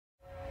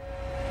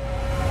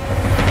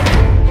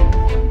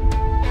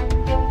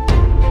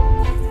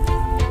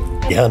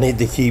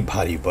बिहानैदेखि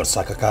भारी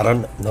वर्षाका कारण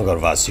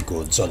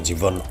नगरवासीको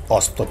जनजीवन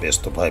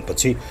अस्तव्यस्त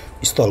भएपछि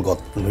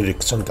स्थलगत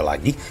निरीक्षणका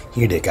लागि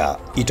हिँडेका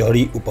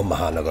इटहरी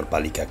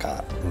उपमहानगरपालिकाका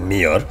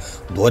मेयर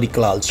द्वारिक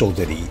लाल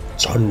चौधरी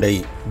झण्डै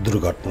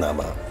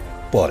दुर्घटनामा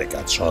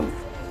परेका छन्।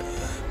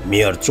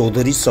 मेयर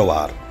चौधरी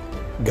सवार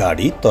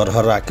गाडी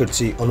तरहर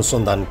आकृति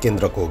अनुसन्धान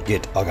केन्द्रको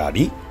गेट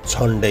अगाडि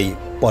झण्डै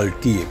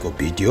पल्टिएको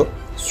भिडियो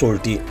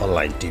सोल्टी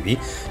अनलाइन टिभी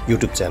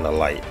युट्युब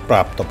च्यानललाई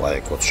प्राप्त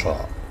भएको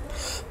छ।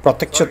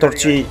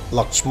 प्रत्यक्षदर्शी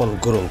लक्ष्मण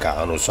गुरुङका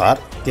अनुसार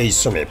केही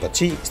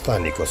समयपछि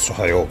स्थानीयको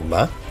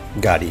सहयोगमा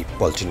गाडी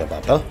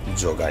पल्टिनबाट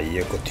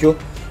जोगाइएको थियो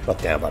र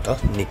त्यहाँबाट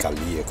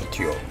निकालिएको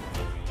थियो।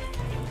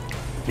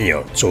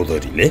 मेयर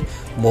चौधरीले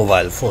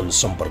मोबाइल फोन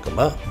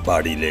सम्पर्कमा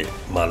बाढीले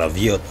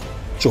मानवीय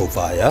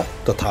चौपाया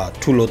तथा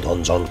ठूलो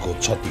धनजनको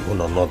क्षति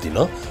हुन नदिन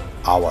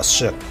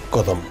आवश्यक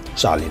कदम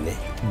चालिने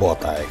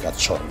बताएका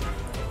छन्।